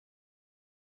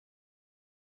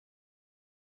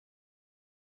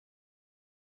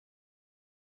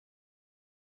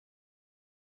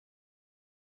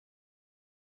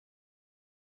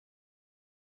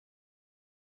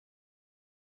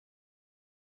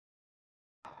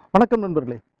வணக்கம்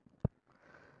நண்பர்களே.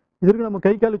 இதற்கு நம்ம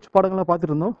கை கால் வச்சு பாடங்கள்லாம்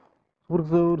பார்த்துட்டு இருந்தோம்.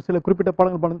 ஒரு சில குறிப்பிட்ட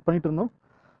பாடங்கள் பண்ணிட்டு இருந்தோம்.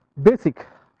 பேசிக்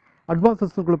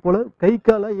அட்வான்ஸஸ்க்குள்ள போல கை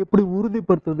காலை எப்படி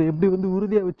உறுதிப்படுத்துறது, எப்படி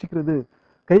உறுதியாக வச்சுக்கிறது,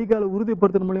 கை காலை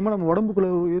உறுதிப்படுத்துறது மூலிமா நம்ம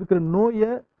உடம்புக்குள்ள இருக்கிற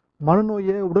நோயை,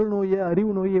 மனநோயை, உடல் நோயை,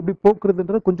 அறிவு நோயை எப்படி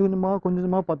போக்குறதுன்றத கொஞ்சம்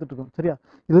கொஞ்சமாக பார்த்துட்டு இருக்கோம். சரியா?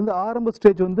 இது ஆரம்ப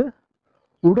ஸ்டேஜ்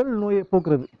உடல் நோயை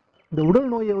போக்குறது. இந்த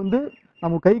உடல் நோயை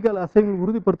நம்ம கை கால அசைவுகள்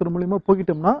உறுதிப்படுத்துறது மூலிமா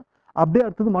போக்கிட்டோம்னா அப்படியே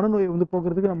அடுத்தது மனநோயை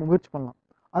போக்குறதுக்கு நம்ம முயற்சி பண்ணலாம்.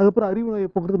 அதுக்கப்புறம் அறிவு நோயை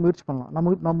போக்குறதுக்கு முயற்சி பண்ணலாம்.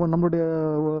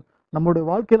 நம்மளுடைய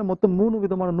வாழ்க்கையில மொத்தம் 3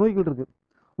 விதமான நோய்கள் இருக்கு.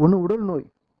 ஒன்று உடல் நோய்,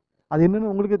 அது என்னன்னு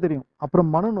உங்களுக்கே தெரியும். அப்புறம்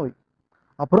மனநோய்,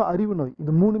 அப்புறம் அறிவு நோய்.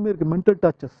 இது 3மே இருக்கு. மென்டல்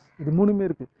டார்ச்சர்ஸ், இது 3மே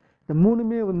இருக்கு. இந்த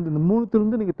 3மே இந்த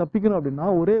 3த்திலிருந்து நீங்க தப்பிக்கணும் அப்படின்னா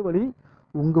ஒரே வழி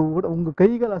உங்க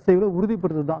கைகால் அசைவுகளை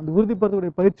உறுதிப்படுத்துறது தான். அந்த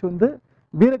உறுதிப்படுத்தக்கூடிய பயிற்சி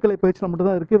வீரக்கலை பயிற்சியில் மட்டும்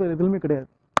தான் இருக்கு, வேற எதுவுமே கிடையாது.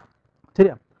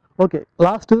 சரியா? ஓகே.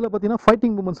 லாஸ்ட் இதில் பார்த்தீங்கன்னா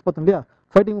ஃபைட்டிங் மூமெண்ட்ஸ் பார்த்தோம் இல்லையா?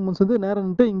 ஃபைட்டிங் மூமெண்ட்ஸ் நேரம்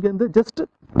இங்கேருந்து ஜஸ்ட்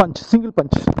பஞ்ச், சிங்கிள்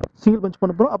பஞ்ச்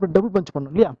பண்ண போகிறோம். அப்புறம் டபுள் பஞ்ச்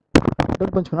பண்ணணும் இல்லையா?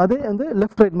 டபுள் பஞ்ச் பண்ணணும். அதே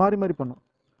லெஃப்ட் ரைட் மாறி மாறி பண்ணும்.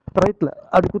 ரைட்டில்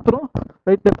அப்படி குத்துறோம்,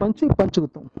 ரைட்டில் பஞ்சு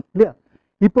குத்தும் இல்லையா?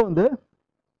 இப்போ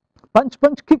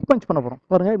பஞ்ச் கிக் பஞ்ச் பண்ண போகிறோம்.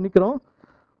 பாருங்க, நிற்கிறோம்.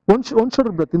 One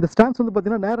shoulder breadth. இந்த ஸ்டான்ஸ்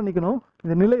பார்த்தீங்கன்னா நேரம் நிற்கணும்.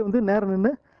 இந்த நிலை நேரம்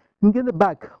நின்று இங்கேருந்து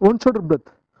பேக் ஒன் ஷோல்டர்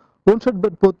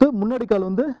பிரெத் போட்டு முன்னாடி கால்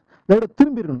லைட்டாக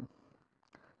திரும்பி இருக்கணும்,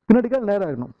 பின்னாடி கால் நேரம்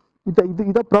ஆகணும்.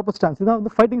 இதான் ப்ராப்பர் ஸ்டான்ஸ். இதான்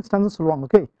ஃபைட்டிங் ஸ்டான்ஸ் சொல்லுவாங்க.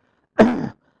 ஓகே,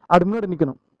 அப்படி முன்னாடி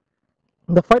நிற்கணும்.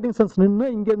 இந்த ஃபைட்டிங் ஸ்டான்ஸ் நின்று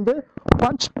இங்கேருந்து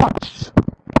பஞ்ச்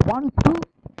 1 2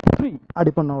 3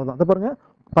 அப்படி பண்ண அவ்வளோதான். அதை பாருங்க,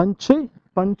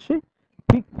 பஞ்சு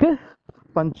கிக்கு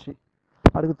பஞ்சு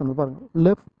அடுத்து பாருங்க.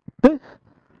 Left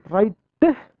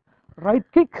right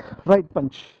kick right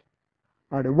punch.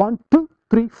 அப்படி 1 2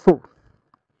 3 4.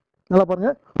 நல்லா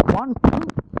பாருங்க. 1 2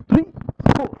 3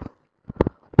 4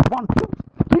 1 2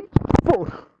 3 4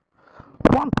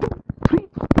 1 2 3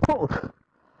 4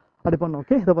 அப்படி பண்ணோம்.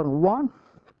 ஓகே, இதை பாருங்க. 1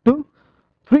 2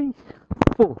 3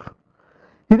 4.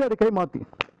 இதே அப்படி கை மாற்றி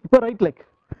இப்போ ரைட் லெக்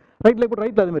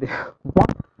ரைட்டில் அதே மாதிரி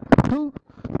 1 2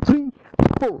 3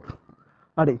 4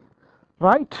 அப்படி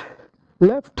ரைட்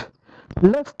லெஃப்ட்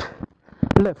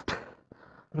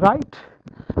ரைட்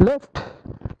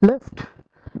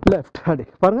லெஃப்ட் அப்படி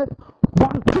பாருங்க.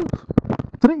 1 2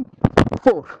 3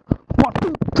 4 1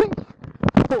 2 3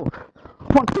 4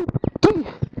 1 2 3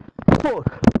 4.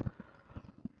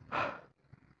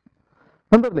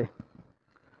 நண்பர்களே,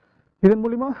 இதன்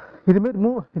மூலிமா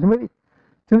இதுமாரி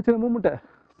சின்ன மூமெண்ட்டை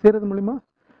செய்கிறது மூலிமா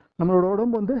நம்மளோட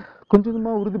உடம்பு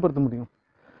கொஞ்சமாக உறுதிப்படுத்த முடியும்.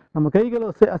 நம்ம கைகளை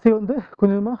அசைவை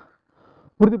கொஞ்சமாக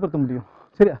உறுதிப்படுத்த முடியும்.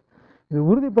 சரியா? இது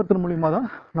உறுதிப்படுத்துறது மூலிமா தான்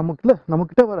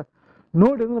நம்மக்கிட்ட வர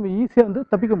நோய் நம்ம ஈஸியாக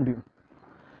தப்பிக்க முடியும்.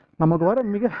 நமக்கு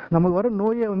வர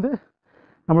நோயை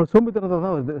நம்மளோட சோம்பேறித்தனத்தை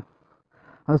தான் வருது.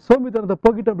 அந்த சோம்பேறித்தனத்தை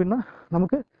போக்கிட்டோம் அப்படின்னா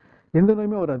நமக்கு எந்த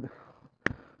நோயுமே வராது.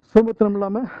 சோம்பேறித்தனம்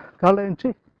இல்லாமல் காலையில் எழுந்துச்சு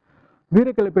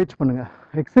வீரக்கலை பயிற்சி பண்ணுங்கள்.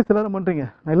 எக்ஸசைஸ் எல்லாரும் பண்ணுறீங்க,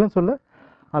 நான் இல்லைன்னு சொல்ல.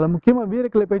 அதில் முக்கியமாக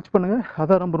வீரக்கலை பயிற்சி பண்ணுங்கள்.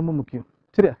 அதான் ரொம்ப முக்கியம்.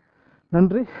 சரியா?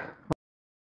 நன்றி,